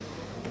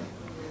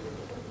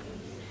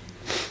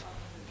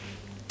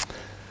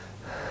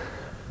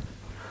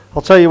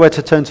I'll tell you where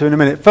to turn to in a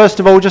minute. First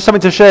of all, just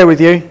something to share with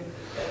you,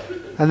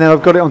 and then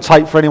I've got it on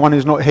tape for anyone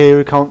who's not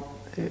here, who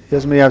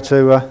doesn't be able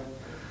to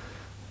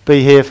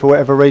be here for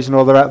whatever reason,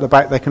 or they're out the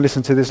back, they can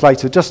listen to this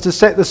later. Just to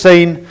set the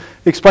scene,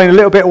 explain a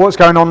little bit of what's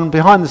going on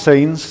behind the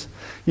scenes.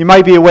 You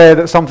may be aware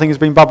that something has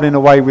been bubbling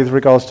away with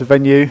regards to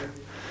venue,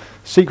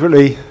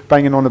 secretly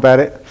banging on about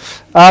it.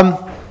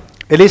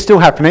 It is still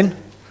happening,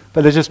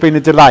 but there's just been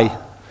a delay.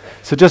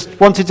 So just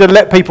wanted to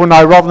let people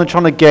know, rather than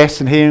trying to guess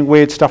and hearing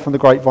weird stuff on the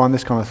grapevine,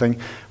 this kind of thing.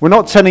 We're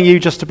not telling you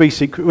just to be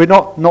secret. We're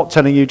not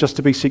telling you just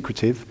to be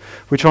secretive.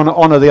 We're trying to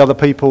honour the other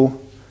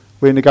people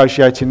we're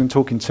negotiating and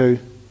talking to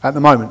at the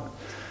moment.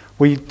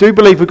 We do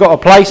believe we've got a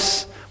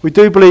place. We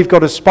do believe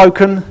God has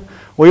spoken.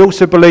 We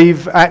also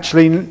believe,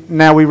 actually,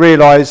 now we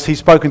realise He's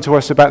spoken to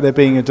us about there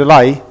being a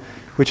delay,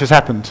 which has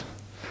happened.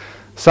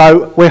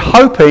 So we're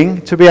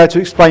hoping to be able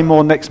to explain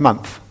more next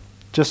month,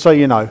 just so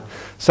you know.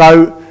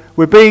 So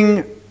we're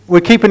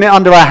keeping it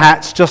under our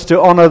hats just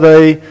to honour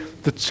the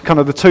kind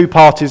of the two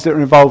parties that are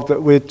involved that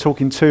we're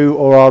talking to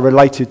or are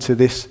related to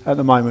this at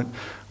the moment.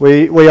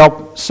 We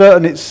are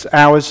certain it's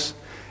ours.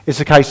 It's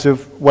a case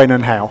of when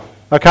and how.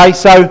 Okay,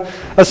 so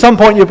at some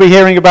point you'll be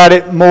hearing about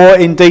it more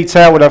in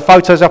detail. We'll have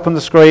photos up on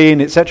the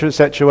screen, etc.,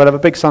 etc. We'll have a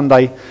big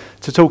Sunday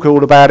to talk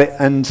all about it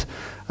and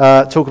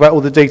talk about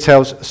all the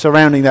details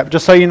surrounding that. But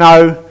just so you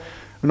know,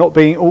 we're not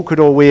being awkward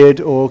or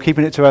weird or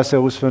keeping it to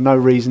ourselves for no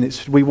reason.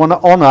 We want to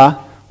honour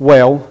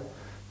well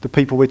the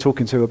people we're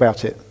talking to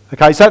about it.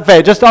 Okay, is that fair?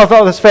 I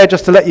thought it was fair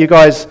just to let you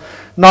guys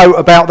know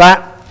about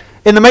that.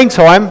 In the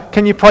meantime,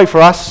 can you pray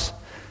for us?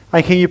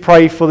 And can you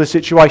pray for the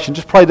situation?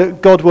 Just pray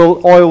that God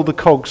will oil the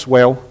cogs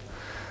well.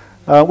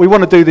 We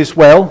want to do this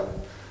well,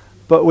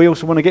 but we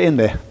also want to get in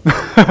there.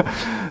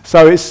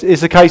 So it's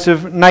a case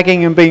of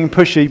nagging and being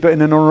pushy, but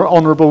in an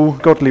honourable,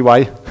 godly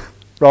way,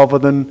 rather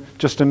than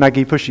just a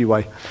naggy, pushy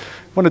way.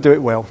 We want to do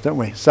it well, don't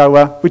we?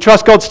 So we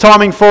trust God's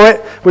timing for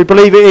it. We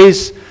believe it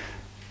is.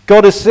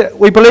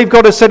 We believe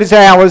God has said it's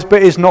ours,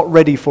 but is not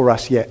ready for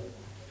us yet.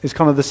 It's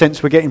kind of the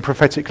sense we're getting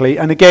prophetically.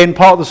 And again,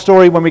 part of the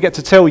story, when we get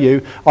to tell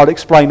you, I'll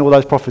explain all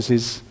those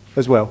prophecies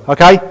as well.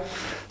 Okay?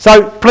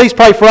 So please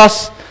pray for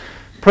us.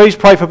 Please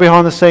pray for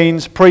behind the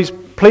scenes. Please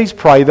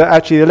pray that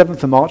actually the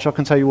 11th of March, I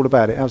can tell you all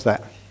about it. How's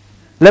that?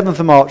 11th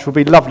of March will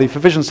be lovely for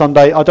Vision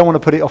Sunday. I don't want to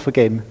put it off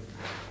again.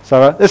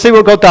 So let's see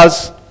what God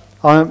does.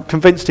 I'm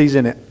convinced He's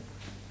in it.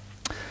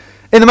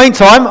 In the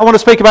meantime, I want to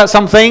speak about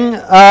something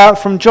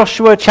from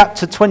Joshua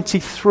chapter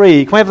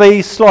 23. Can we have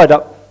the slide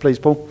up, please,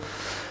 Paul?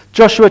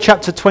 Joshua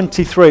chapter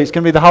 23. It's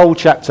going to be the whole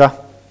chapter.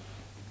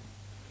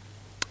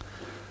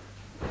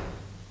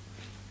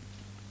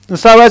 And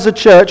so as a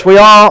church, we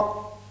are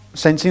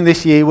sensing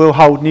this year we'll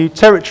hold new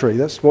territory.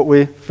 That's what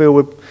we feel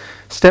we're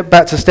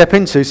about to step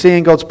into,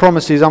 seeing God's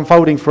promises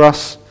unfolding for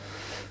us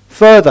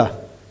further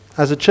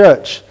as a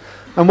church.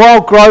 And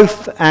while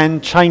growth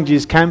and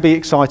changes can be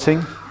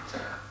exciting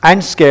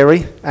and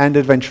scary and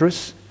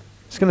adventurous,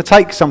 it's going to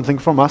take something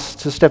from us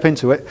to step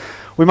into it.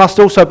 We must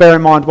also bear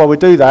in mind while we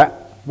do that,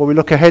 while we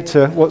look ahead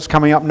to what's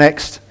coming up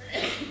next,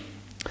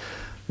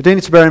 we do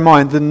need to bear in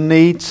mind the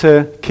need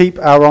to keep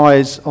our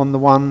eyes on the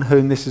one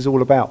whom this is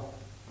all about.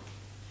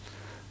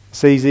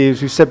 It's easy,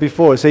 as we've said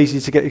before, it's easy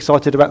to get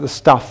excited about the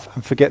stuff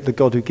and forget the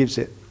God who gives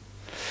it.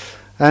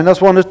 And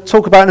that's what I want to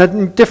talk about in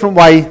a different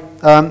way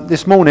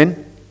this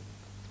morning.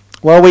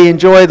 While we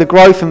enjoy the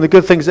growth and the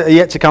good things that are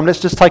yet to come, let's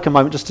just take a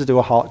moment just to do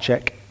a heart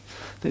check.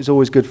 It's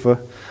always good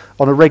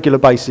on a regular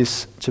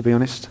basis, to be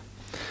honest.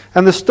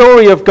 And the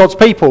story of God's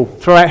people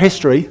throughout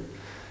history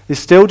is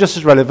still just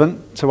as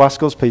relevant to us,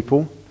 God's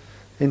people,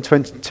 in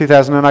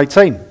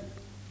 2018.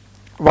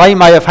 They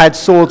may have had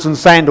swords and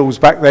sandals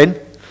back then,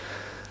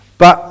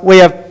 but we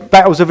have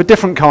battles of a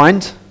different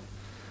kind.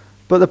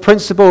 But the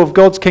principle of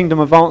God's kingdom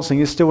advancing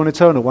is still an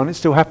eternal one. It's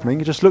still happening.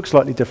 It just looks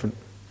slightly different.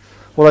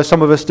 Although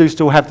some of us do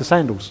still have the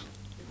sandals.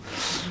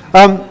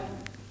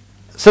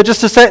 So just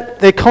to set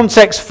the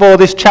context for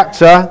this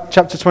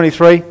chapter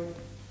 23,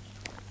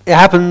 it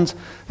happened,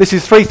 this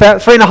is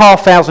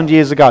 3,500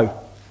 years ago.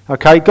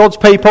 Okay, God's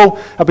people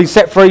have been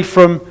set free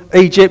from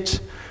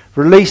Egypt,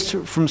 released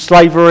from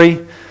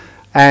slavery,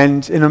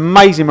 and in an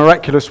amazing,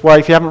 miraculous way.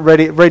 If you haven't read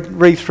it,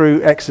 read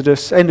through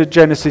Exodus, end of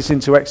Genesis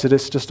into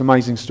Exodus, just an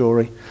amazing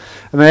story.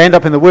 And they end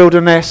up in the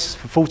wilderness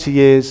for 40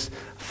 years.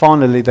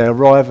 Finally, they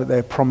arrive at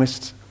their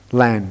promised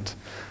land.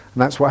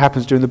 And that's what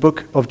happens during the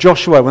book of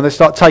Joshua when they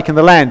start taking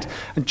the land.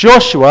 And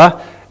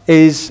Joshua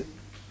is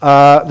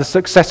the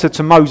successor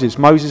to Moses.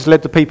 Moses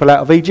led the people out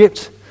of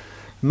Egypt.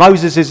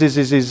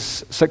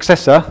 Moses'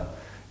 successor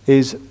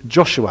is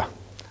Joshua.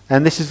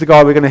 And this is the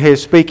guy we're going to hear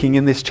speaking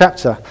in this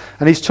chapter.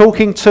 And he's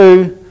talking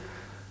to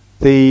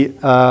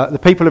the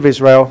people of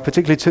Israel,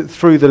 particularly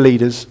through the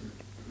leaders.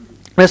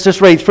 Let's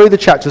just read through the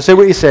chapter, see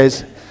what he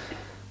says, and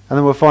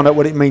then we'll find out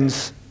what it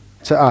means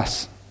to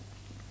us.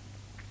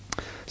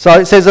 So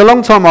it says, a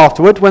long time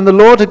afterward, when the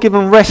Lord had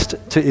given rest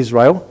to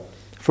Israel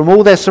from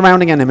all their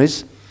surrounding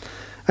enemies,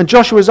 and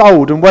Joshua was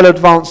old and well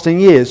advanced in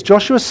years,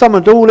 Joshua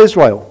summoned all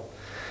Israel,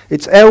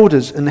 its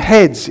elders and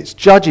heads, its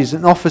judges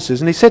and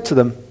officers, and he said to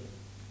them,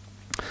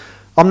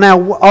 I'm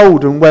now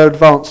old and well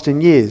advanced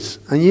in years,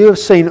 and you have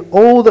seen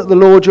all that the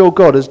Lord your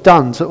God has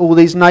done to all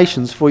these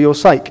nations for your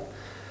sake.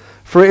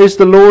 For it is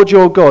the Lord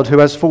your God who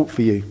has fought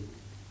for you.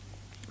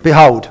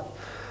 Behold,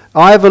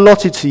 I have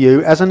allotted to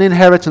you as an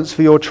inheritance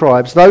for your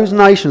tribes those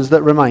nations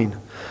that remain,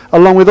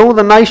 along with all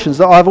the nations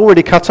that I have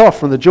already cut off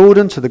from the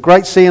Jordan to the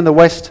Great Sea in the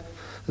west,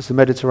 that's the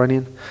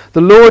Mediterranean.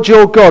 The Lord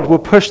your God will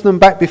push them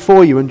back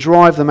before you and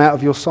drive them out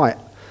of your sight.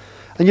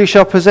 And you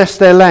shall possess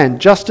their land,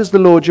 just as the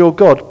Lord your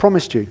God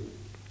promised you.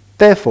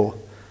 Therefore,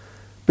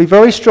 be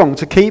very strong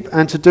to keep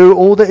and to do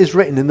all that is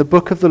written in the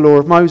book of the law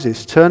of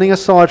Moses, turning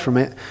aside from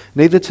it,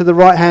 neither to the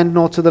right hand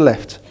nor to the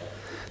left,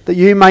 that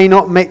you may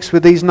not mix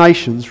with these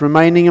nations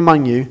remaining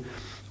among you,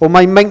 or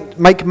may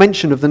make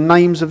mention of the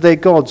names of their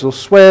gods, or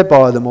swear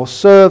by them, or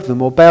serve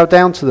them, or bow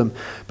down to them.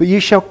 But you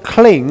shall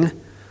cling,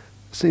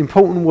 it's an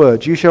important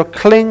word, you shall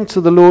cling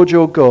to the Lord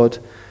your God,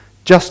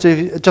 just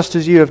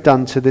as you have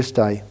done to this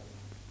day.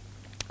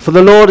 For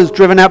the Lord has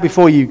driven out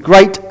before you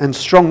great and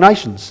strong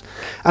nations.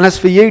 And as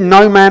for you,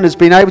 no man has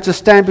been able to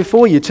stand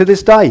before you to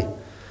this day.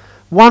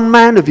 One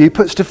man of you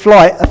puts to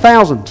flight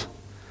 1,000.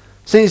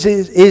 Since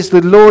it is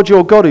the Lord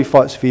your God who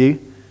fights for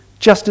you,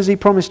 just as he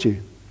promised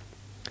you.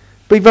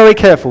 Be very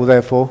careful,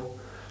 therefore,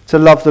 to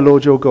love the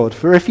Lord your God.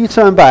 For if you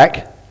turn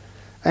back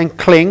and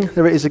cling,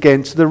 there it is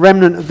again, to the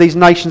remnant of these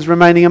nations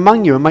remaining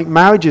among you and make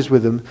marriages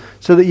with them,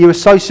 so that you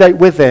associate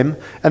with them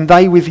and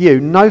they with you,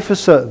 know for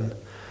certain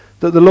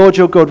that the Lord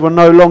your God will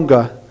no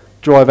longer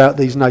drive out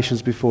these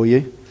nations before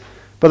you,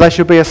 but they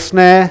shall be a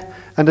snare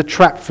and a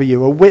trap for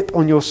you, a whip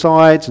on your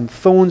sides and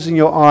thorns in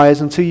your eyes,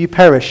 until you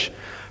perish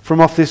from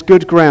off this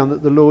good ground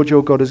that the Lord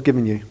your God has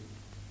given you.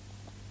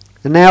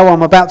 And now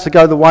I'm about to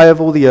go the way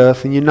of all the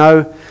earth, and you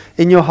know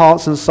in your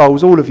hearts and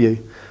souls, all of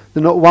you,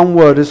 that not one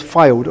word has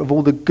failed of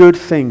all the good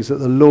things that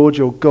the Lord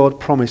your God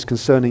promised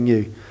concerning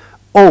you.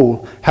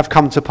 All have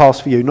come to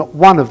pass for you, not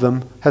one of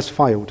them has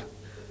failed.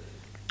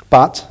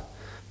 But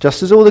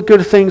just as all the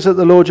good things that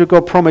the Lord your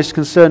God promised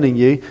concerning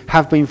you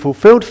have been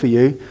fulfilled for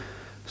you,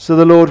 so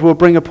the Lord will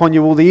bring upon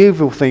you all the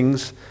evil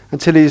things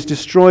until he has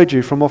destroyed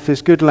you from off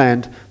this good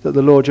land that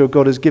the Lord your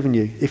God has given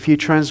you, if you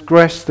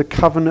transgress the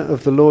covenant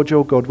of the Lord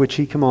your God which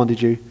he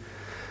commanded you,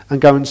 and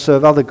go and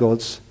serve other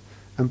gods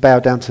and bow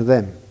down to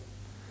them.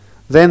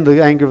 Then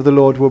the anger of the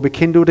Lord will be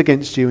kindled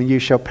against you, and you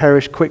shall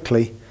perish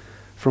quickly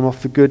from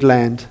off the good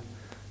land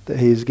that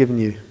he has given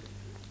you.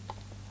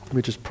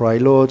 We just pray,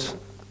 Lord,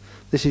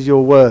 this is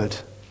your word.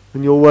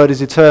 And your word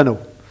is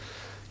eternal.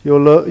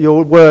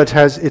 Your word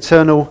has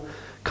eternal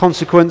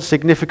consequence,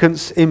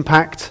 significance,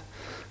 impact.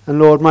 And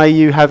Lord, may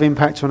you have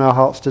impact on our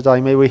hearts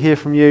today. May we hear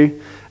from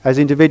you as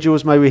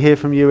individuals. May we hear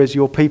from you as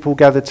your people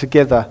gathered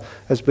together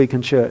as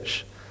Beacon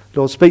Church.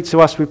 Lord, speak to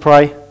us, we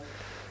pray,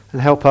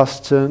 and help us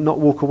to not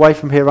walk away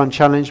from here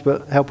unchallenged,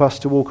 but help us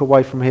to walk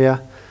away from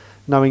here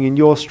knowing in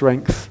your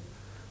strength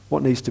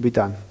what needs to be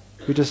done.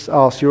 We just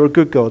ask, you're a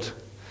good God,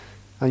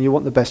 and you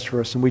want the best for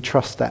us, and we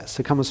trust that.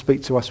 So come and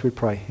speak to us, we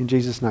pray. In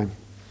Jesus' name.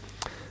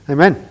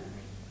 Amen.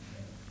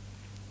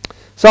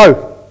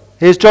 So,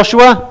 here's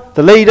Joshua,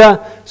 the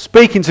leader,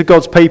 speaking to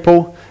God's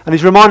people, and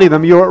he's reminding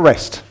them you're at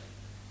rest.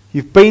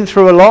 You've been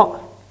through a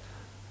lot,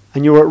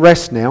 and you're at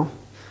rest now.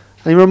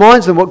 And he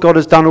reminds them what God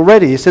has done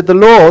already. He said, the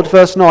Lord,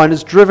 verse 9,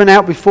 has driven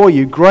out before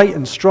you great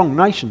and strong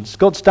nations.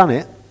 God's done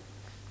it.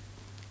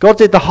 God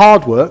did the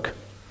hard work.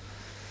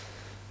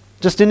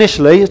 Just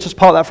initially, let's just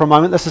park that for a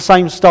moment. That's the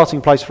same starting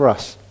place for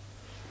us.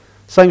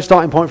 Same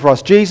starting point for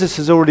us. Jesus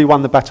has already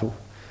won the battle.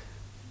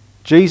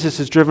 Jesus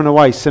has driven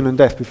away sin and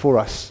death before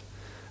us.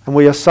 And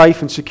we are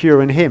safe and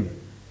secure in him.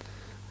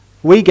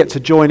 We get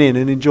to join in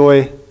and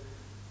enjoy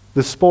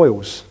the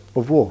spoils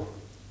of war.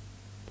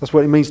 That's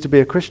what it means to be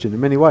a Christian in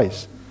many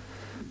ways.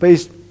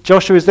 But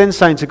Joshua is then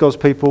saying to God's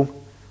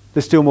people,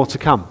 there's still more to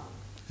come.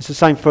 It's the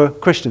same for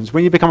Christians.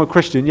 When you become a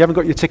Christian, you haven't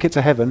got your ticket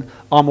to heaven.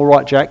 I'm all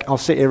right, Jack. I'll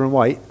sit here and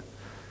wait.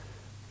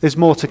 There's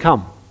more to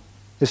come.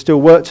 There's still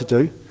work to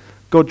do.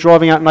 God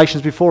driving out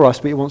nations before us,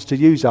 but he wants to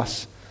use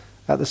us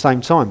at the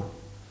same time.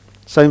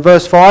 So in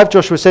verse 5,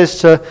 Joshua says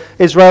to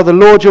Israel, the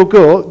Lord your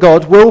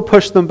God will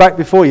push them back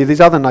before you, these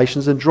other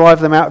nations, and drive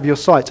them out of your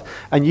sight,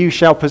 and you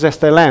shall possess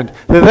their land.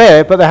 They're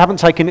there, but they haven't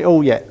taken it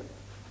all yet.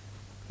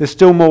 There's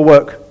still more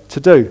work to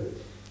do.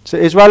 So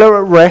Israel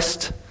are at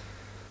rest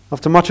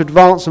after much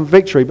advance and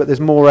victory, but there's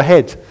more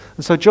ahead.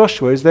 And so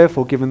Joshua is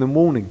therefore giving them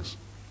warnings.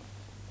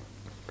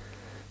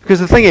 Because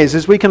the thing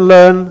is we can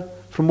learn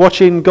from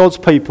watching God's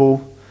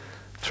people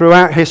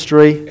throughout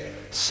history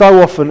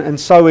so often and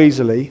so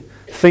easily,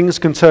 things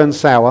can turn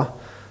sour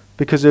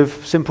because of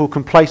simple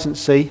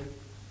complacency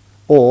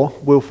or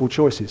willful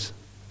choices.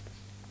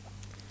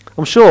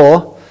 I'm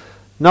sure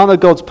none of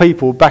God's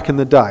people back in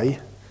the day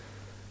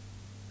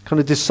kind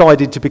of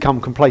decided to become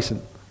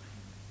complacent.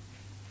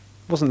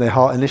 It wasn't their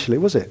heart initially,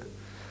 was it?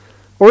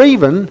 Or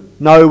even,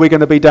 no, we're going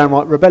to be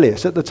downright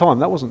rebellious. At the time,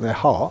 that wasn't their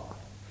heart.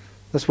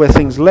 That's where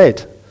things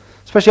led.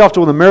 Especially after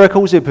all the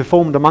miracles he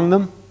performed among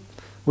them.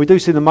 We do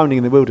see them moaning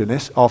in the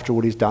wilderness after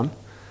all he's done.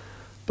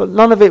 But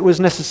none of it was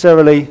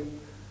necessarily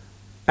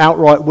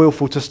outright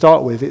willful to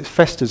start with. It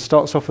festers,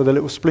 starts off with a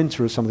little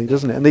splinter or something,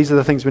 doesn't it? And these are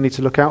the things we need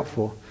to look out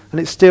for. And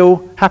it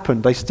still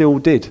happened. They still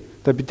did.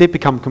 They did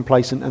become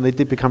complacent and they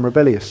did become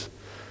rebellious.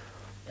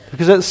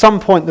 Because at some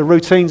point, the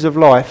routines of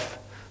life,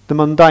 the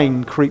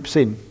mundane creeps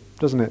in,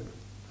 doesn't it?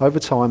 Over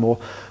time, or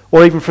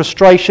even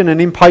frustration and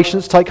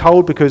impatience take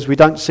hold because we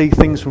don't see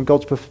things from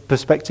God's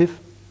perspective.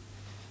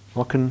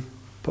 I can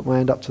put my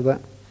hand up to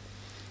that.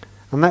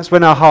 And that's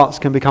when our hearts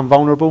can become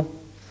vulnerable.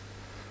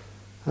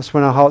 That's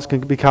when our hearts can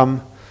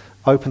become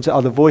open to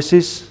other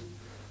voices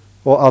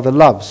or other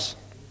loves.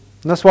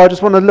 And that's why I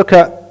just want to look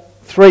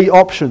at 3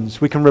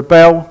 options. We can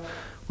rebel,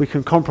 we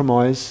can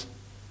compromise,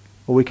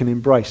 or we can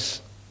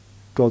embrace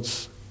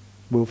God's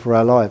will for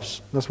our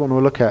lives. That's what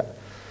we'll look at.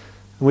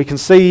 And we can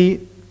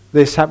see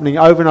this happening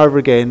over and over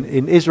again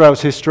in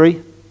Israel's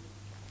history,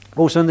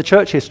 also in the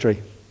church history,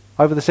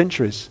 over the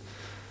centuries,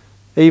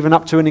 even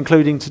up to and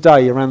including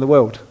today around the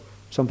world,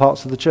 some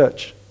parts of the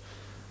church.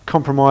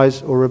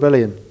 Compromise or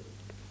rebellion.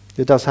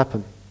 It does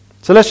happen.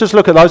 So let's just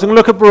look at those. I'm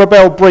going to look at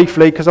rebel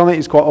briefly because I think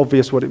it's quite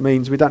obvious what it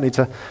means. We don't need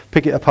to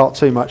pick it apart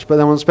too much, but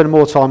then we'll spend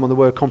more time on the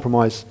word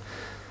compromise.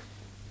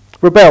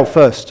 Rebel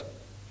first.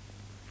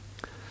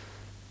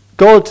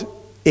 God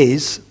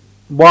is,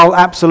 while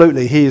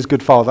absolutely he is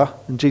good father,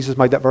 and Jesus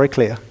made that very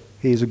clear,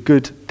 he is a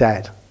good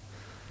dad.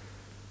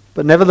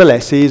 But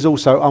nevertheless, he is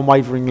also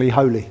unwaveringly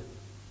holy.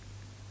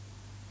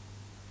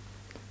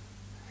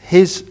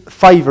 His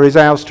favour is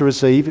ours to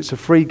receive. It's a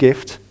free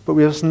gift, but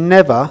we must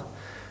never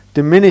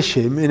diminish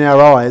him in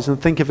our eyes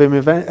and think of him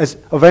as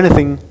of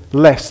anything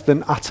less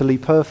than utterly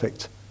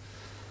perfect.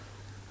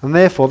 And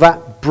therefore,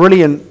 that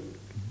brilliant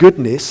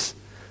goodness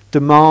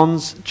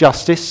demands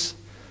justice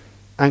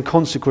and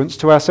consequence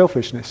to our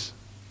selfishness.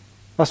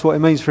 That's what it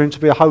means for him to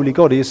be a holy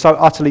God. He is so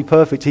utterly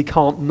perfect, he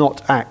can't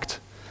not act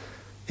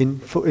in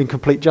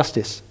complete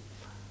justice.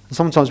 And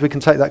sometimes we can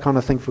take that kind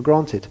of thing for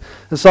granted.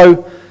 And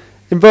so,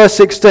 in verse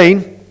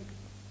 16,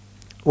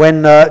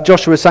 when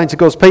Joshua is saying to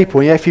God's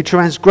people, if you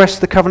transgress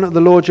the covenant of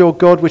the Lord your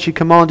God, which he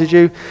commanded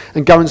you,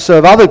 and go and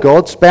serve other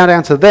gods, bow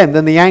down to them,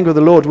 then the anger of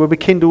the Lord will be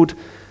kindled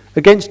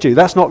against you.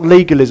 That's not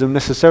legalism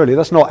necessarily.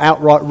 That's not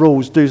outright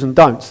rules, do's and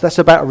don'ts. That's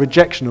about a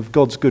rejection of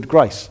God's good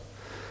grace.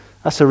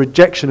 That's a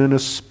rejection and a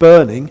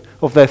spurning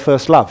of their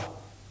first love.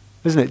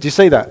 Isn't it? Do you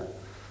see that?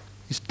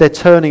 They're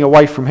turning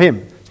away from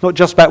him. It's not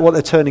just about what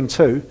they're turning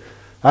to.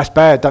 That's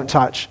bad, don't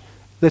touch.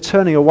 They're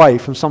turning away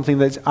from something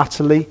that's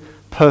utterly,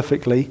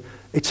 perfectly,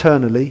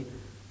 eternally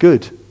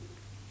good.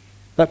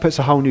 That puts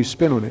a whole new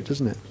spin on it,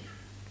 doesn't it?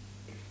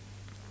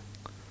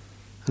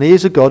 And he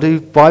is a God who,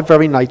 by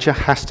very nature,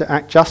 has to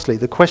act justly.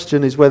 The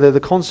question is whether the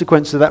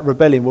consequence of that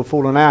rebellion will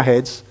fall on our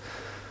heads,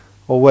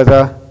 or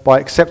whether, by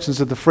acceptance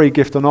of the free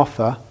gift on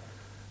offer,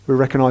 we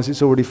recognise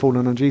it's already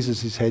fallen on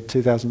Jesus' head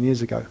 2,000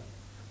 years ago.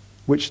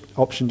 Which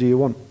option do you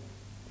want?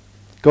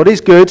 God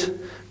is good,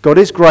 God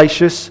is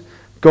gracious,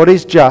 God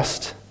is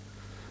just,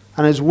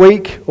 and as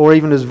weak or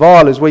even as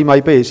vile as we may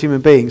be as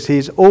human beings, he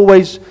was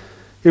always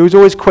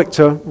quick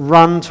to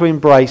run to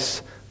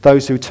embrace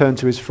those who turn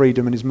to his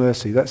freedom and his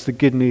mercy. That's the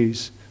good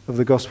news of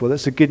the gospel.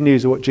 That's the good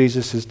news of what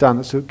Jesus has done.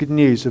 That's the good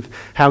news of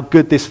how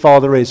good this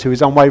Father is, who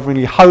is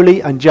unwaveringly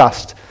holy and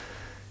just.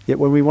 Yet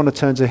when we want to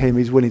turn to him,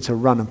 he's willing to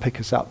run and pick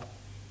us up.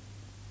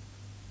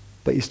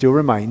 But he still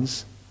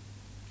remains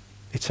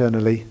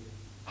eternally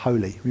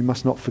holy. We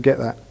must not forget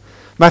that.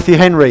 Matthew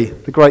Henry,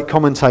 the great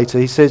commentator,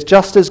 he says,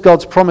 just as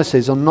God's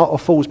promises are not a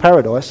fool's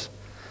paradise,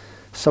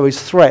 so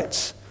his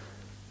threats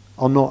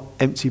are not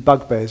empty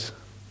bugbears.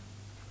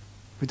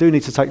 We do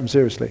need to take them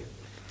seriously.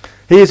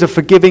 He is a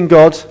forgiving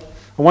God,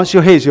 and once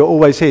you're his, you're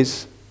always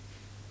his.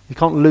 You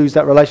can't lose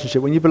that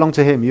relationship. When you belong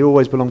to him, you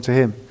always belong to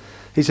him.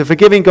 He's a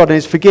forgiving God, and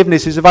his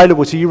forgiveness is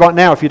available to you right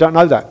now if you don't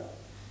know that.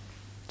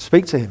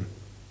 Speak to him.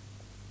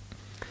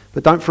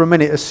 But don't for a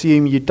minute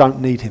assume you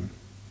don't need him.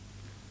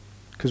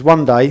 Because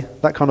one day,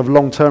 that kind of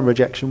long-term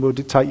rejection will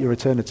dictate your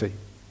eternity.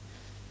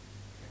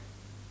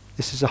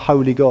 This is a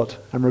holy God,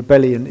 and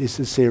rebellion is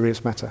a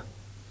serious matter.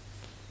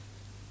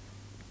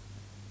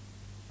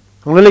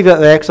 I'm going to leave that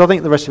there because I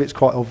think the rest of it's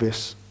quite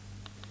obvious.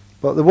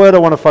 But the word I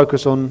want to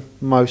focus on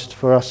most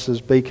for us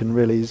as Beacon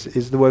really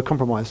is the word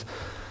compromise.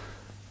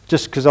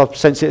 Just because I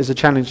sense it as a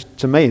challenge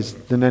to me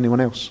than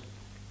anyone else.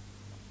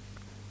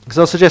 Because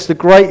I suggest the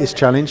greatest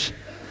challenge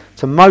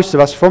to most of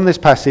us from this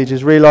passage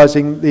is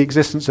realising the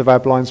existence of our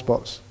blind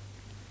spots.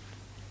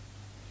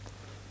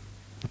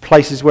 The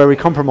places where we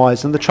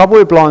compromise. And the trouble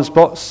with blind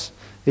spots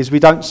is we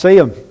don't see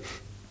them.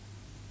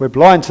 We're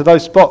blind to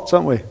those spots,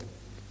 aren't we?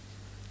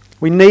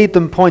 We need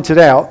them pointed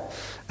out,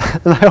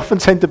 and they often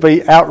tend to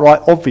be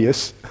outright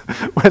obvious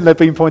when they're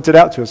being pointed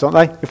out to us, aren't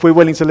they? If we're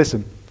willing to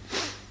listen.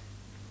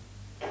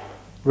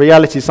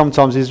 Reality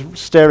sometimes is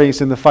staring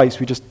us in the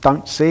face. We just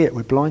don't see it.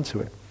 We're blind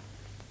to it.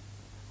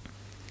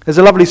 There's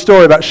a lovely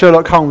story about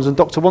Sherlock Holmes and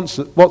Dr.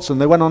 Watson.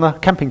 They went on a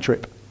camping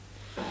trip.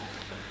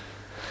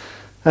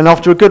 And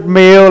after a good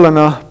meal and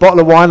a bottle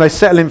of wine, they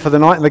settle in for the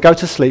night and they go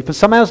to sleep. And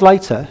some hours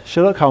later,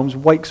 Sherlock Holmes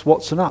wakes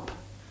Watson up.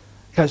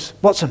 He goes,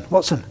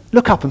 Watson,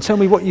 look up and tell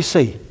me what you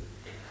see.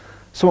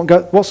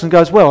 Watson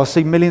goes, well, I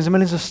see millions and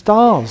millions of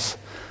stars.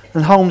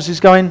 And Holmes is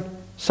going,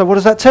 so what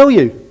does that tell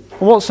you?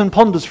 And Watson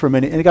ponders for a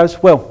minute and he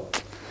goes, well,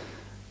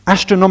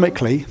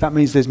 astronomically, that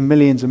means there's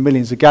millions and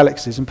millions of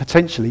galaxies and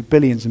potentially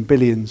billions and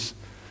billions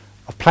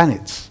of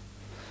planets.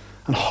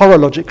 And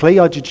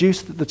horologically, I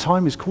deduce that the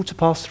time is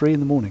 3:15 in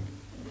the morning.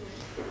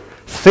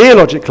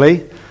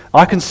 Theologically,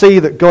 I can see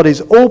that God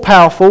is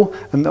all-powerful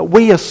and that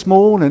we are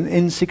small and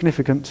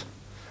insignificant.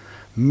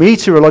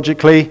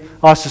 Meteorologically,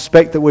 I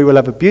suspect that we will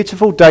have a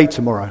beautiful day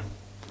tomorrow.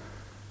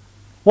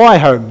 Why,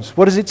 Holmes?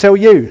 What does it tell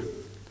you?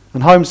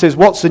 And Holmes says,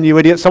 Watson, you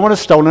idiot, someone has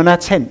stolen our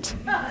tent.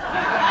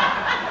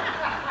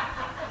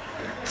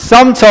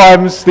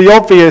 Sometimes the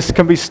obvious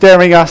can be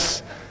staring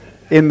us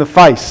in the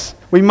face.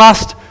 We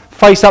must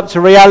face up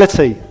to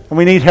reality, and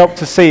we need help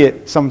to see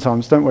it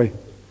sometimes, don't we?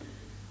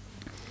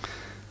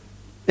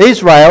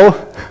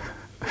 Israel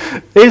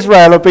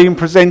are being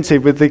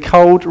presented with the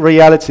cold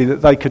reality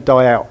that they could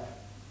die out.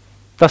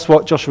 That's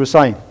what Joshua's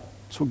saying.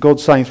 That's what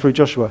God's saying through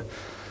Joshua.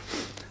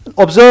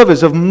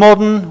 Observers of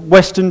modern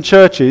Western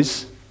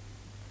churches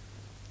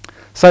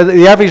say that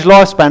the average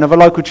lifespan of a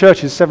local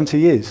church is 70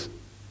 years.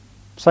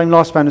 Same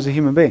lifespan as a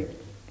human being.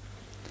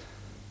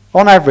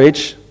 On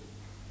average,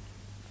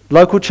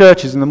 local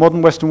churches in the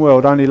modern Western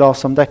world only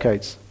last some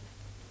decades.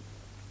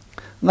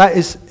 And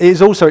it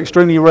is also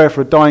extremely rare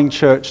for a dying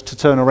church to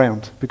turn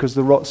around because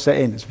the rot set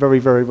in. It's very,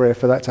 very rare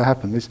for that to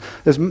happen.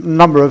 There's a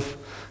number of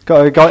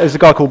there's a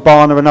guy called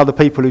Barner and other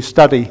people who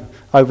study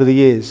over the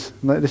years.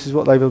 And this is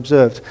what they've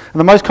observed. And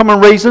the most common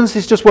reasons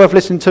is just worth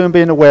listening to and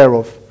being aware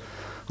of.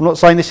 I'm not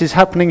saying this is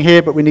happening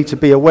here, but we need to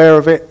be aware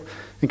of it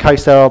in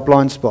case there are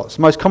blind spots.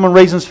 Most common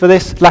reasons for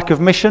this: lack of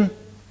mission,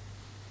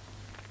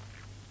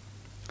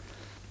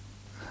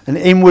 an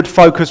inward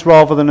focus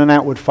rather than an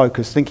outward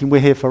focus, thinking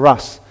we're here for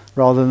us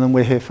rather than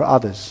we're here for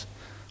others.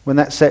 When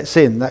that sets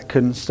in, that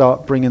can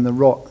start bringing the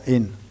rot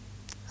in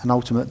and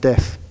ultimate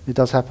death. It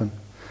does happen.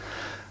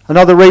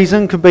 Another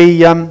reason could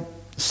be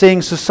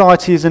seeing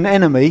society as an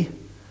enemy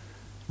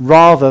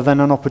rather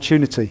than an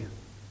opportunity.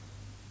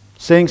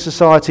 Seeing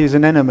society as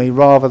an enemy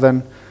rather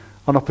than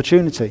an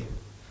opportunity.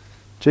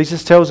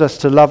 Jesus tells us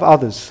to love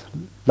others.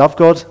 Love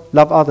God,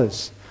 love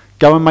others.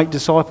 Go and make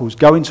disciples.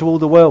 Go into all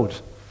the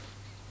world.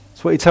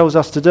 That's what he tells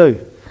us to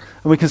do.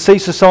 And we can see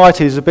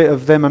society as a bit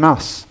of them and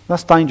us.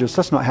 That's dangerous.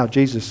 That's not how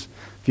Jesus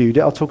viewed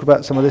it. I'll talk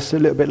about some of this a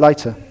little bit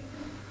later.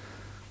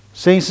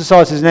 Seeing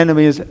society as an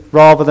enemy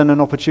rather than an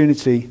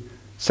opportunity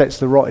sets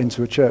the rot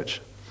into a church.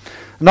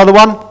 Another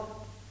one,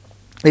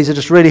 these are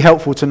just really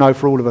helpful to know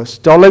for all of us.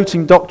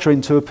 Diluting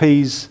doctrine to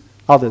appease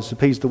others,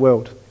 appease the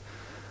world.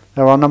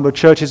 There are a number of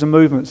churches and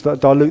movements that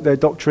dilute their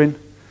doctrine.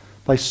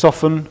 They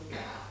soften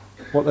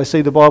what they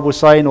see the Bible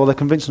saying, or they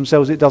convince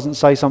themselves it doesn't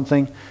say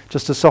something,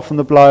 just to soften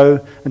the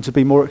blow and to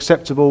be more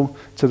acceptable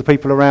to the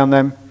people around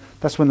them.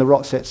 That's when the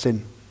rot sets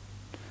in.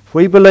 If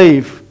we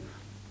believe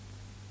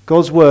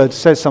God's word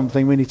says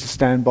something, we need to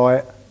stand by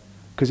it,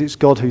 because it's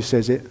God who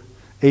says it,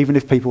 even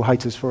if people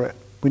hate us for it.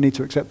 We need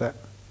to accept that.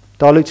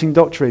 Diluting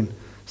doctrine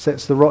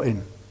sets the rot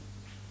in.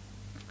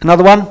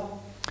 Another one,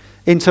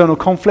 internal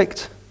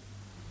conflict.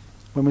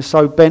 When we're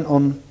so bent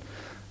on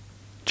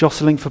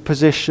jostling for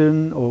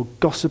position or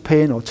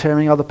gossiping or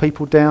tearing other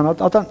people down.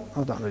 I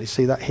don't really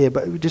see that here,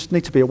 but we just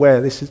need to be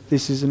aware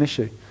this is an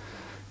issue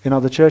in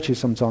other churches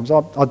sometimes.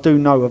 I do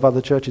know of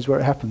other churches where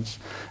it happens.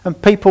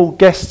 And people,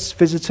 guests,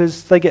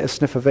 visitors, they get a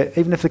sniff of it,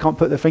 even if they can't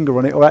put their finger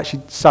on it or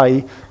actually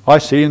say, I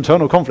see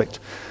internal conflict.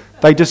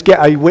 They just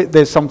get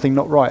there's something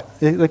not right.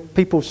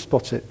 People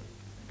spot it.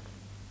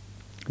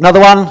 Another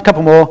one, a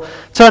couple more.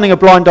 Turning a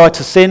blind eye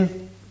to sin.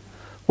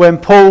 When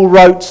Paul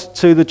wrote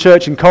to the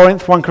church in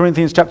Corinth, 1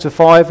 Corinthians chapter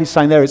 5, he's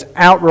saying there is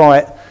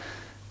outright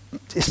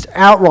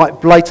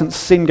blatant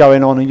sin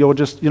going on, and you're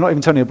not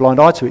even turning a blind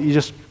eye to it, you're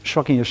just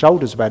shrugging your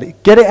shoulders about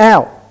it. Get it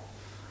out.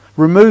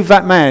 Remove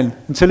that man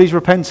until he's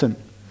repentant,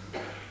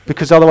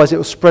 because otherwise it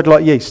will spread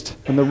like yeast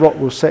and the rot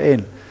will set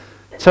in.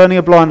 Turning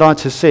a blind eye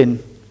to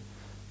sin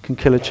can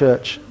kill a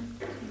church.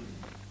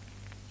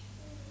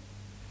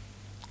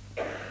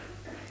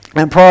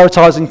 And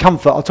prioritising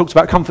comfort. I talked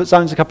about comfort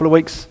zones a couple of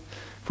weeks.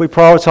 If we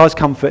prioritise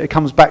comfort, it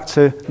comes back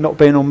to not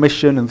being on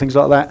mission and things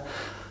like that.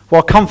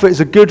 While comfort is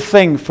a good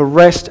thing for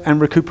rest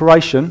and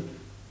recuperation,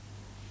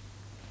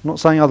 I'm not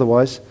saying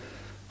otherwise,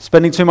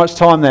 spending too much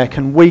time there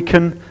can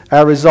weaken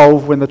our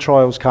resolve when the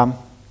trials come.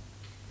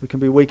 We can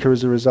be weaker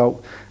as a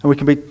result. And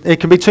it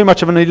can be too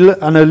much of an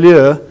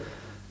allure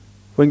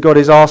when God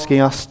is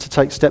asking us to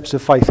take steps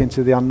of faith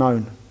into the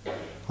unknown.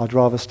 I'd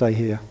rather stay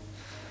here.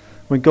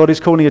 When God is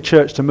calling a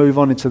church to move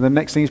on into the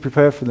next thing he's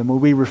prepared for them, when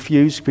we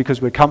refuse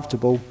because we're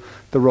comfortable,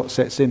 the rot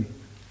sets in.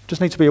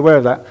 Just need to be aware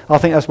of that. I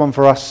think that's one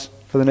for us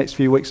for the next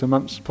few weeks and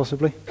months,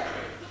 possibly.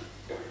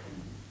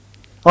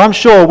 I'm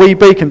sure we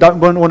Beacon don't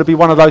want to be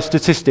one of those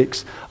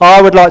statistics.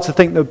 I would like to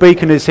think that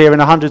Beacon is here in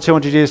 100,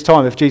 200 years'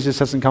 time if Jesus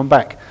hasn't come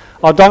back.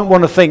 I don't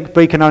want to think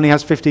Beacon only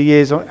has 50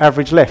 years on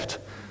average left.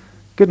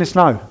 Goodness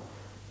no.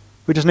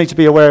 We just need to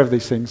be aware of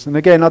these things. And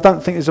again, I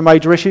don't think there's a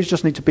major issue.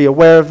 Just need to be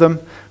aware of them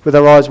with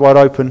our eyes wide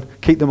open.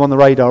 Keep them on the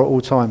radar at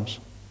all times.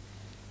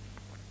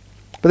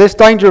 But this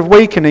danger of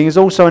weakening is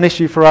also an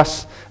issue for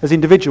us as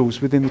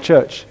individuals within the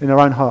church, in our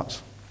own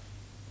hearts.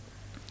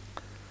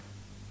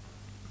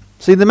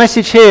 See, the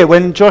message here,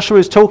 when Joshua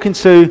is talking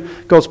to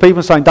God's people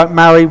and saying, don't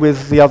marry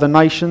with the other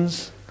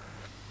nations,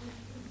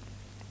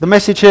 the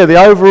message here, the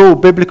overall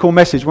biblical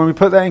message, when we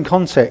put that in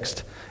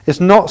context, is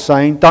not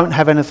saying don't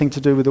have anything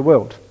to do with the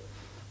world.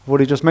 I've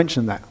already just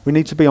mentioned that. We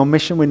need to be on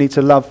mission. We need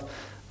to love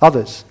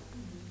others.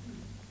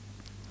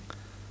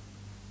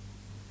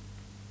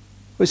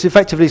 What it's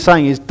effectively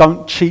saying is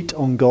don't cheat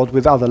on God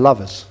with other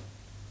lovers.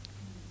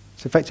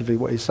 It's effectively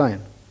what he's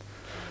saying.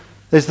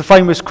 There's the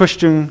famous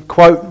Christian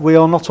quote, we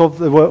are not of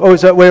the world, or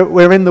is that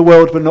we're in the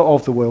world but not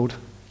of the world.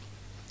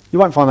 You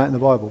won't find that in the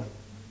Bible.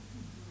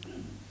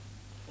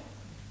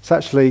 It's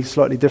actually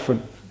slightly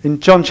different. In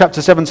John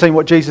chapter 17,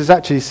 what Jesus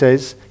actually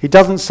says, he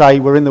doesn't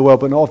say we're in the world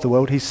but not of the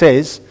world. He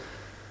says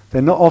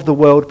they're not of the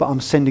world but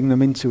I'm sending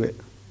them into it.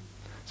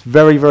 It's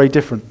very, very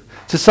different.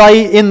 To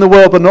say in the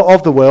world but not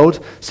of the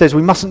world says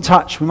we mustn't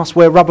touch, we must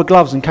wear rubber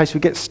gloves in case we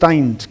get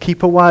stained,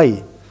 keep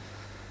away.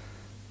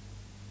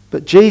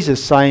 But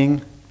Jesus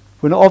saying,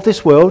 we're not of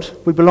this world,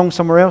 we belong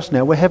somewhere else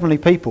now, we're heavenly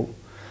people.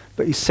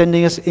 But he's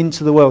sending us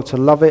into the world to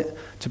love it,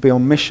 to be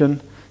on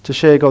mission, to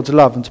share God's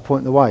love and to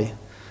point the way.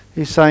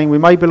 He's saying we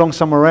may belong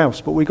somewhere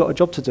else, but we've got a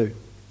job to do.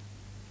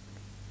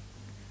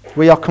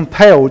 We are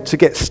compelled to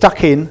get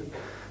stuck in,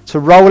 to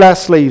roll our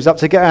sleeves up,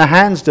 to get our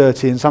hands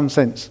dirty in some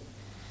sense.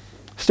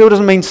 Still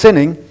doesn't mean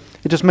sinning,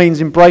 it just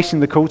means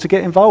embracing the call to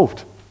get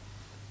involved.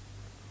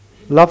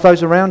 Love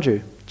those around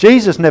you.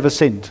 Jesus never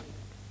sinned.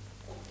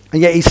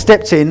 And yet he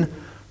stepped in,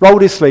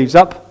 rolled his sleeves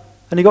up,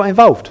 and he got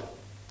involved,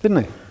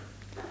 didn't he?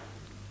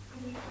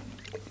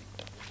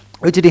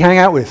 Who did he hang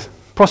out with?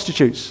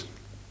 Prostitutes,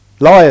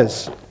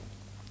 liars,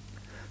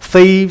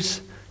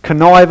 thieves,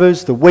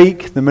 connivers, the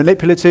weak, the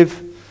manipulative.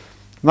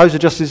 And those are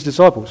just his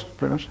disciples,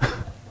 pretty much.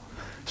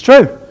 It's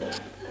true.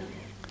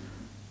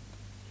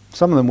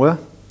 Some of them were.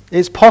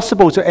 It's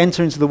possible to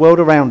enter into the world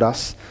around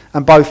us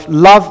and both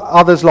love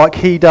others like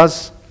he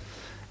does,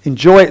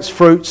 enjoy its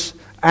fruits,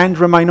 and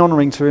remain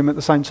honouring to him at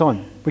the same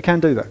time. We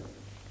can do that.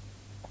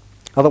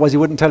 Otherwise he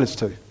wouldn't tell us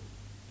to.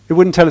 He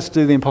wouldn't tell us to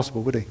do the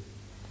impossible, would he?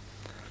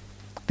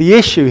 The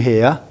issue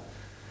here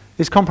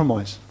is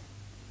compromise.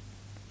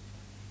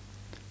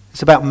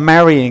 It's about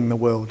marrying the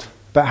world,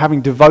 about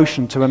having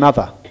devotion to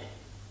another.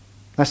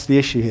 That's the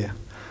issue here.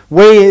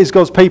 We as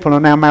God's people are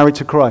now married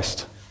to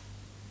Christ.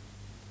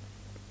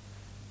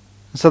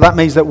 So that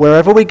means that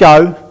wherever we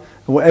go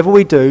and whatever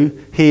we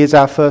do, he is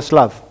our first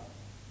love.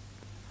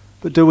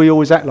 But do we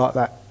always act like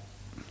that?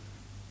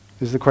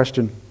 Is the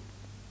question.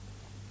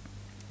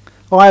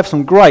 I have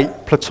some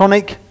great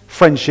platonic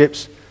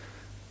friendships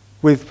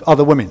with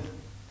other women.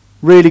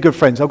 Really good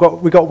friends. We've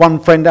got one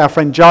friend, our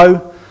friend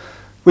Jo.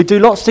 We do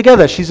lots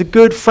together. She's a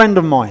good friend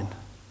of mine.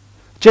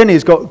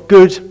 Jenny's got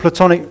good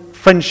platonic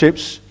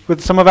friendships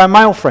with some of our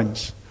male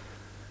friends.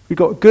 We've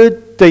got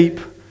good, deep,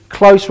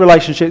 close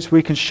relationships.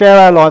 We can share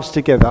our lives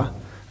together.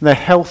 And they're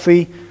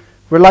healthy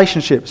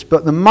relationships.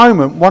 But the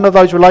moment one of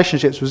those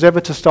relationships was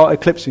ever to start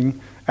eclipsing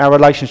our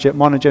relationship,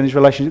 mine and Jenny's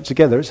relationship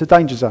together, it's a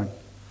danger zone.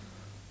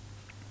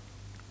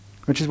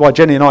 Which is why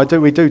Jenny and I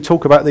we do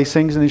talk about these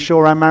things and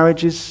ensure our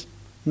marriage is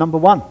number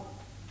one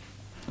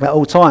at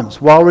all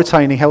times, while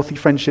retaining healthy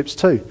friendships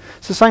too.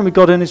 It's the same with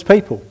God and his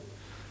people.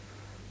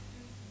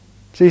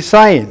 So he's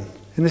saying,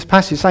 in this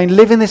passage, he's saying,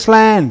 live in this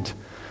land.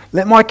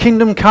 Let my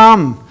kingdom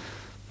come.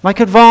 Make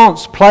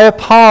advance. Play a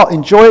part.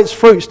 Enjoy its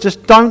fruits.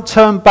 Just don't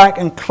turn back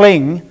and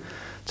cling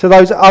to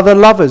those other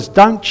lovers.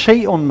 Don't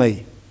cheat on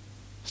me.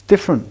 It's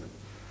different.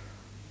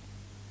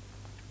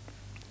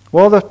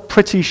 While the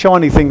pretty,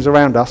 shiny things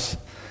around us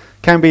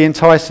can be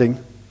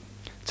enticing,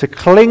 to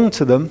cling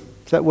to them,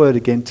 that word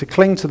again, to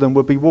cling to them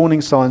would be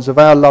warning signs of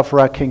our love for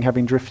our King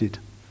having drifted.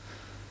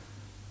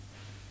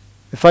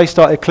 If they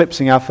start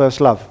eclipsing our first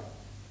love,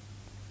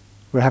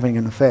 we're having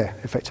an affair,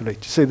 effectively. Do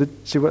you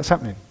see what's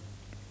happening?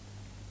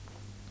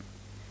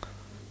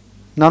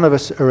 None of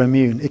us are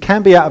immune. It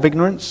can be out of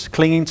ignorance,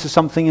 clinging to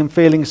something and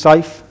feeling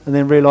safe, and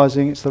then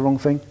realising it's the wrong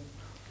thing.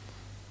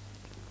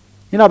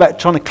 You know about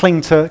trying to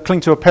cling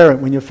to a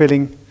parent when you're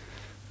feeling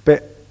a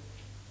bit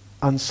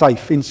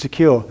unsafe,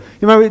 insecure. You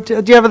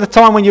remember, do you ever the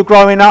time when you're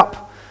growing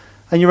up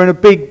and you're in a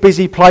big,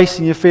 busy place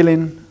and you're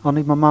feeling, I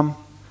need my mum?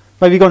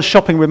 Maybe you've gone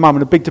shopping with mum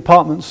in a big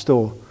department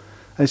store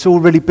and it's all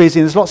really busy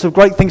and there's lots of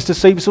great things to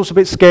see, but it's also a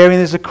bit scary and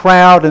there's a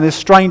crowd and there's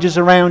strangers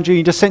around you.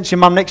 You just sense your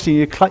mum next to you.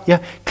 You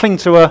cling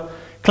to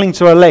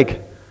her leg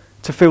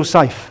to feel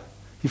safe.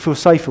 You feel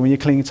safer when you're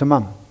clinging to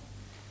mum.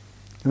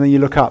 And then you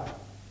look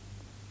up.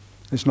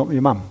 It's not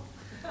your mum.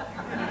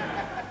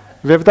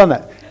 Have you ever done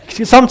that?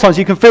 Sometimes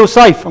you can feel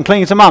safe on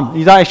clinging to mum.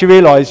 You don't actually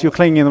realise you're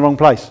clinging in the wrong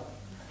place.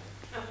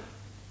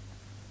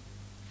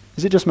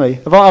 Is it just me?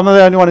 Am I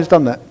the only one who's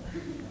done that?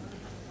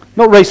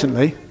 Not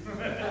recently.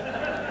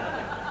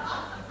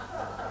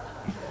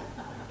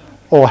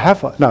 Or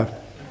have I? No.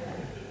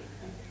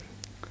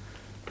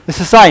 It's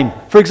the same.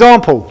 For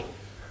example,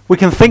 we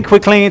can think we're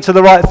clinging to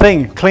the right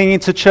thing, clinging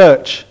to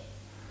church.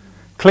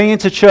 Clinging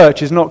to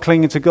church is not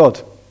clinging to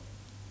God.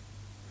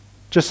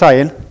 Just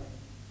saying.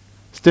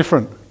 It's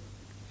different.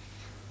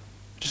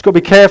 Just got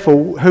to be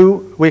careful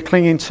who we're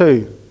clinging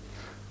to.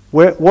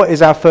 What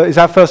is our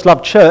first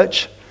love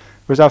church,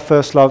 or is our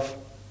first love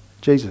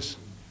Jesus?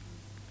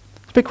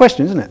 It's a big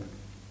question, isn't it?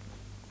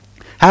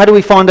 How do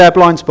we find our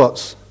blind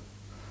spots?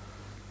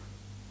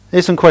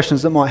 Here's some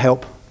questions that might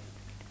help.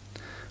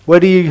 Where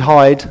do you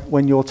hide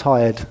when you're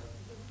tired?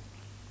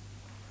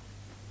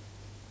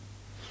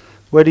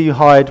 Where do you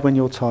hide when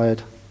you're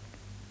tired?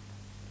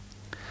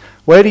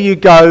 Where do you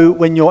go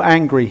when you're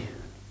angry?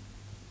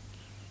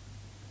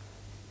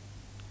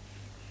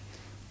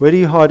 Where do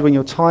you hide when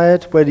you're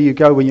tired? Where do you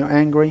go when you're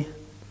angry?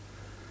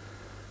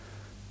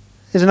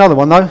 Here's another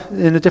one though,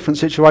 in a different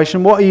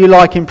situation. What are you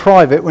like in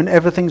private when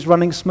everything's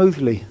running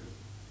smoothly? It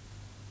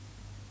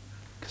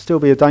can still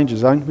be a danger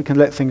zone. We can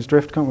let things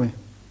drift, can't we?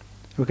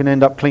 We can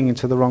end up clinging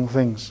to the wrong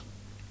things.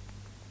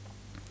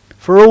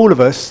 For all of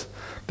us,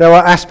 there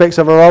are aspects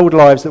of our old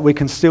lives that we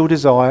can still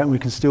desire and we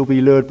can still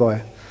be lured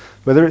by.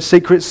 Whether it's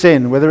secret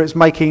sin, whether it's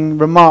making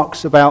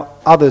remarks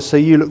about others so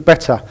you look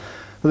better,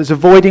 whether it's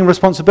avoiding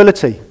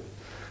responsibility,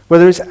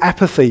 whether it's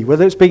apathy,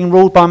 whether it's being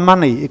ruled by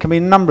money. It can be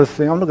a number of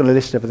things. I'm not going to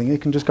list everything.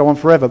 It can just go on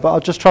forever. But I'll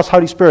just trust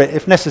Holy Spirit,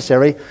 if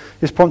necessary,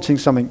 is prompting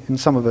something in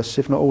some of us,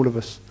 if not all of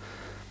us.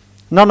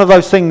 None of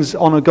those things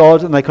honour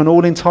God, and they can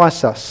all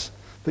entice us.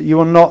 But you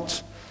are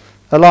not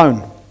alone.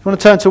 If you want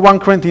to turn to 1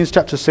 Corinthians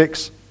chapter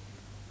 6,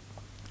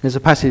 there's a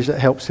passage that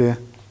helps here.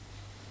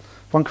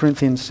 1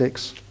 Corinthians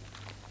 6.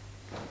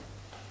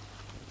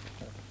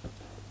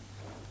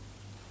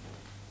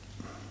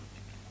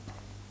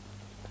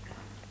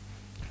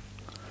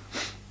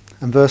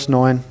 And verse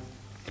 9,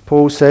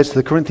 Paul says to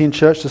the Corinthian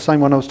church, the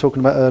same one I was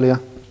talking about earlier.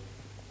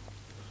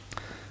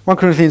 1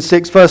 Corinthians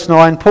 6, verse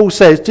 9, Paul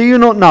says, "Do you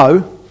not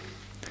know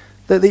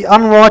that the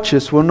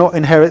unrighteous will not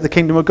inherit the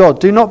kingdom of God?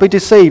 Do not be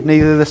deceived,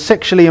 neither the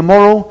sexually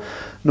immoral,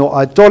 nor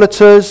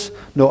idolaters,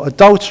 nor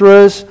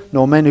adulterers,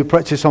 nor men who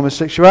practice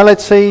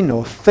homosexuality,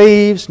 nor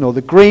thieves, nor the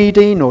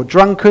greedy, nor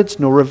drunkards,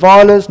 nor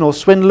revilers, nor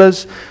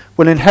swindlers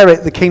will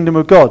inherit the kingdom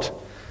of God.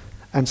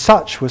 And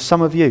such were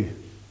some of you."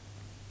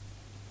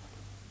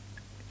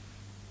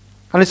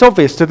 And it's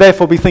obvious to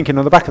therefore be thinking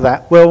on the back of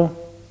that, well,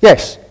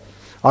 yes,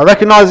 I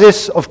recognise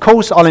this, of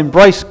course, I'll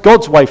embrace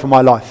God's way for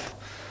my life.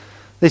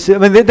 This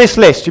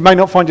list, you may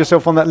not find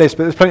yourself on that list,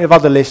 but there's plenty of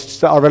other lists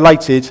that are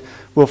related.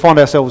 We'll find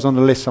ourselves on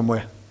the list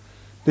somewhere.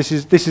 This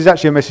is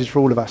actually a message for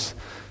all of us.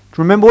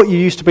 Remember what you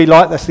used to be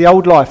like, that's the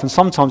old life, and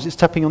sometimes it's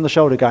tapping on the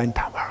shoulder going,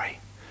 don't worry,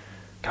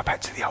 go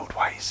back to the old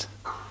ways.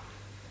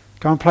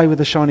 Go and play with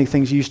the shiny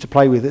things you used to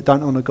play with that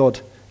don't honour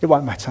God. It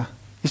won't matter.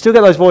 You still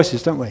get those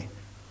voices, don't we?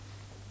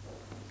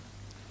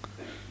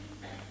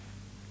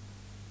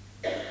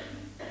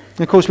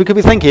 And of course, we could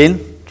be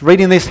thinking,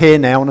 reading this here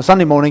now on a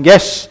Sunday morning,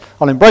 yes,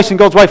 I'm embracing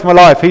God's way for my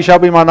life. He shall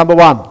be my number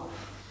one.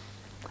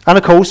 And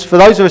of course, for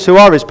those of us who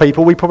are his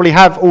people, we probably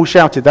have all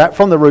shouted that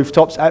from the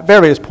rooftops at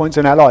various points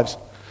in our lives.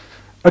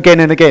 Again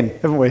and again,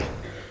 haven't we?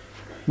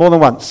 More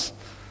than once.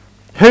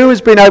 Who has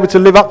been able to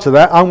live up to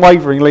that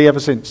unwaveringly ever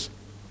since?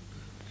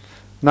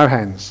 No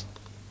hands.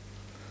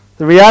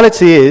 The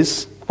reality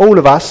is, all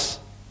of us,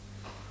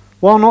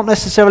 while not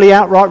necessarily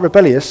outright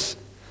rebellious,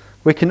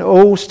 we can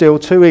all still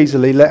too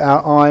easily let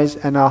our eyes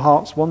and our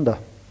hearts wander.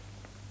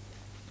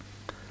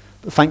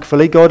 But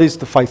thankfully, God is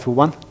the faithful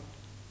one.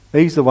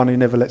 He's the one who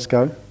never lets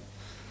go.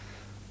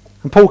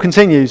 And Paul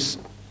continues,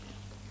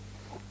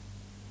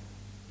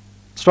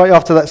 straight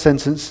after that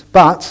sentence,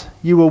 "But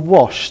you were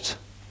washed,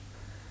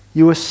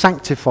 you were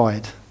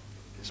sanctified,"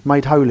 it's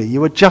made holy, "you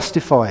were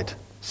justified,"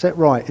 set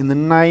right, "in the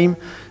name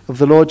of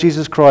the Lord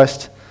Jesus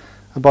Christ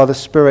and by the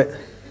Spirit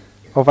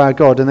of our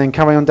God." And then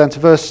carry on down to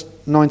verse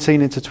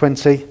 19 into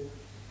 20.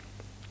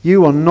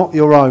 "You are not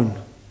your own,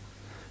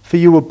 for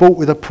you were bought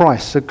with a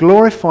price. So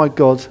glorify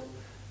God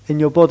in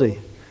your body."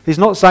 He's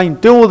not saying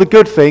do all the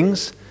good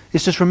things.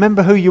 It's just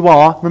remember who you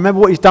are. Remember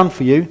what he's done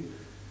for you.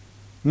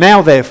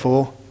 Now,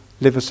 therefore,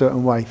 live a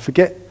certain way.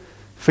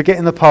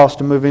 Forgetting the past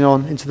and moving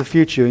on into the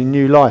future in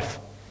new life.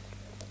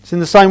 It's in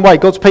the same way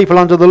God's people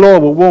under the law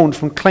were warned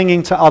from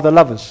clinging to other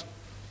lovers.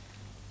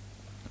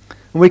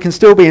 And we can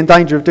still be in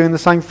danger of doing the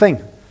same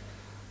thing.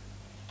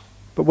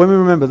 But when we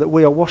remember that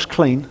we are washed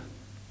clean,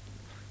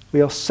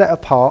 we are set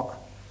apart,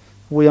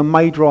 we are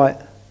made right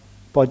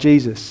by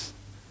Jesus,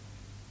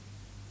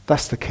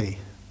 that's the key.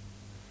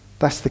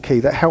 That's the key.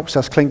 That helps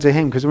us cling to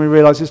him, because when we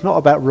realise it's not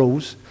about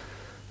rules,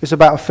 it's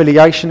about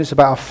affiliation, it's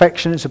about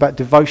affection, it's about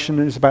devotion,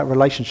 and it's about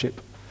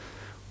relationship.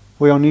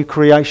 We are new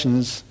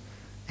creations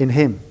in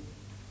him.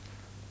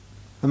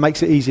 It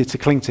makes it easier to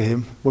cling to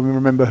him when we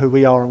remember who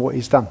we are and what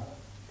he's done.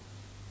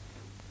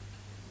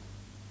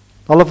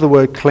 I love the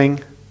word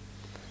cling.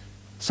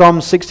 Psalm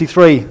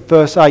 63,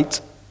 verse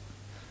 8.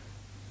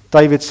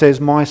 David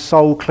says, "My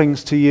soul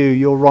clings to you,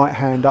 your right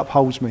hand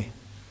upholds me."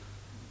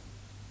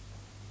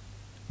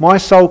 My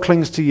soul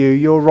clings to you,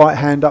 your right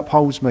hand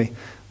upholds me.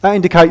 That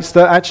indicates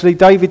that actually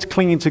David's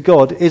clinging to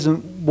God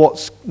isn't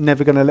what's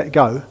never going to let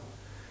go.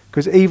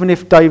 Because even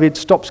if David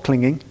stops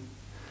clinging,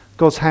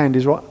 God's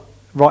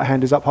right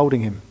hand is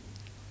upholding him.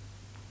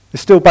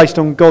 It's still based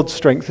on God's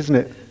strength, isn't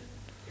it?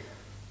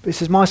 But he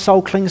says, my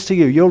soul clings to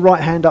you. Your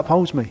right hand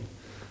upholds me.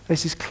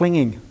 There's this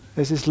clinging.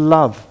 There's this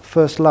love,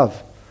 first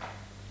love.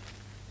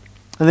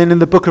 And then in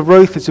the book of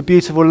Ruth, it's a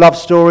beautiful love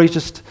story,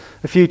 just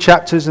a few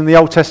chapters in the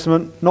Old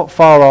Testament, not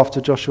far after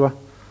Joshua.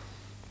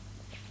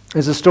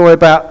 There's a story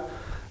about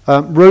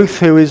Ruth,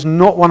 who is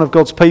not one of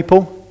God's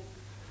people.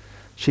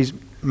 She's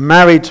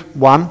married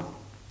one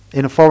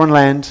in a foreign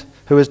land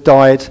who has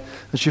died,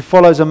 and she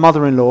follows her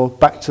mother-in-law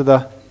back to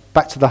the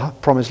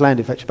promised land,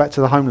 in fact, back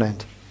to the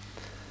homeland.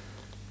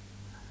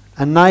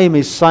 And Naomi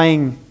is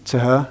saying to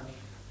her,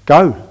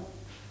 go.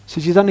 She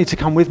says, you don't need to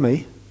come with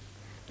me.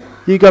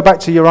 You go back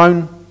to your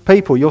own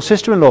people. Your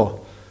sister-in-law,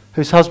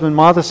 whose husband,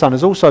 my other son,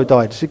 has also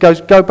died. She goes,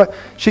 go back.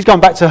 She's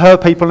gone back to her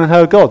people and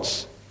her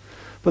gods.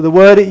 But the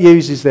word it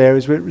uses there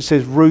is where it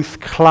says Ruth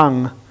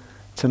clung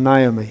to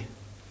Naomi.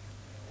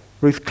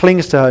 Ruth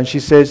clings to her and she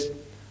says,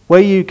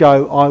 where you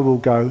go, I will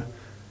go.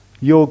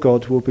 Your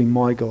God will be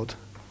my God.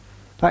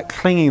 That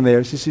clinging there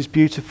is this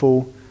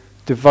beautiful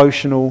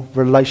devotional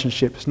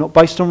relationship. It's not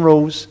based on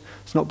rules.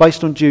 It's not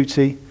based on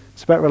duty.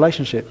 It's about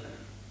relationship.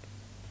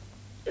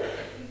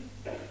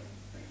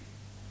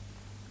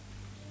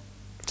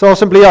 So I'll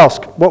simply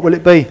ask, what will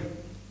it be?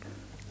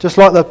 Just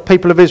like the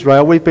people of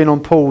Israel, we've been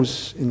on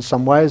pause in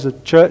some way as a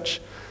church.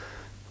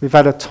 We've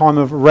had a time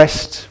of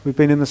rest. We've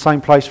been in the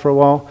same place for a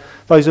while.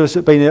 Those of us that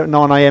have been here at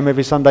 9 a.m.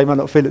 every Sunday might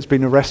not feel it's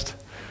been a rest.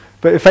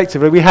 But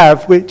effectively we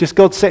have.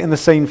 God's setting the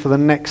scene for the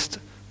next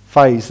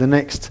phase, the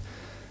next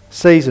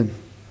season.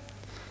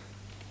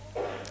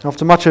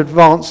 After much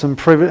advance and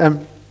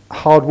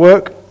hard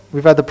work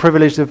we've had the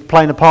privilege of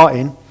playing a part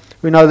in,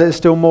 we know that there's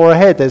still more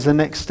ahead. There's the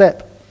next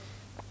step.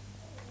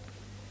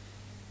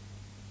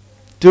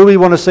 Do we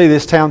want to see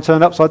this town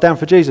turned upside down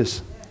for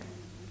Jesus?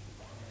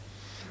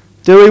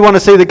 Do we want to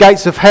see the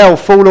gates of hell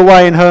fall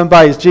away in Herne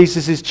Bay as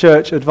Jesus'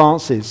 church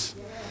advances?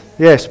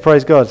 Yes,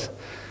 praise God.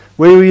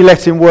 Will you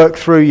let him work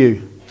through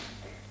you?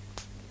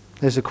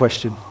 There's a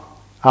question.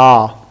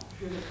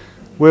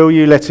 Will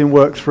you let him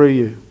work through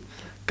you?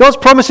 God's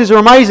promises are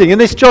amazing. In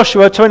this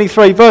Joshua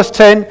 23 verse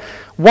 10,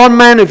 one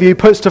man of you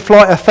puts to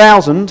flight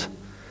 1,000,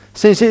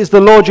 since it is the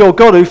Lord your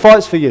God who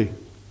fights for you.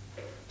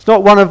 It's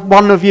not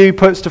one of you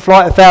puts to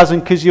flight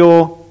 1,000 because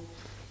you're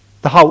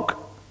the Hulk.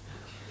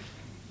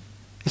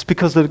 It's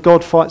because that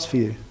God fights for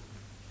you.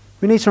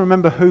 We need to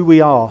remember who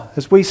we are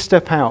as we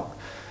step out,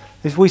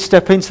 as we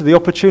step into the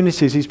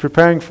opportunities he's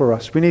preparing for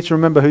us. We need to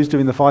remember who's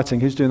doing the fighting,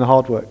 who's doing the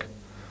hard work.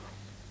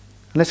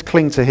 And let's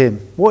cling to him.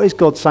 What is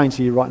God saying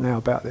to you right now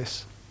about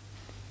this?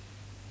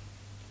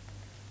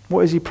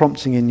 What is he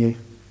prompting in you?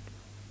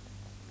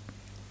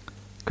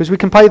 Because we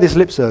can pay this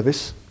lip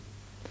service.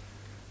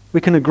 We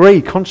can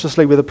agree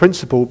consciously with a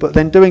principle, but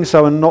then doing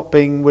so and not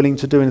being willing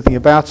to do anything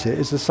about it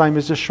is the same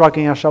as just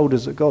shrugging our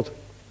shoulders at God.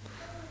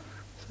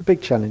 It's a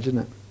big challenge, isn't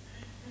it?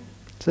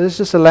 So let's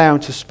just allow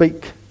him to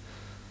speak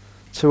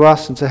to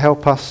us and to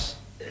help us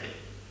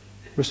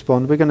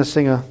respond. We're going to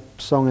sing a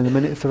song in a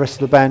minute if the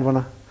rest of the band want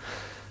to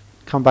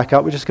come back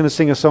up. We're just going to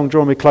sing a song,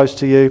 Draw Me Close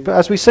to You. But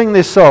as we sing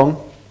this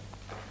song,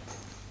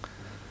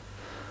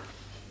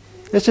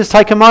 let's just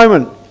take a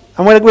moment.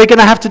 And we're going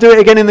to have to do it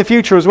again in the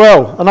future as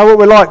well. I know what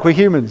we're like, we're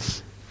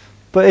humans.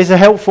 But it's a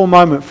helpful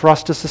moment for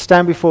us just to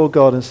stand before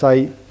God and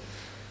say,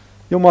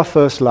 you're my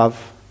first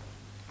love.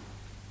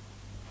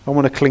 I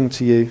want to cling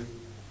to you.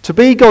 To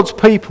be God's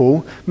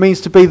people means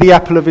to be the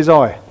apple of his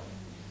eye.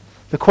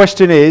 The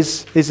question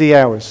is he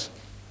ours?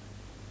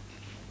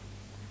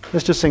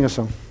 Let's just sing a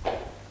song.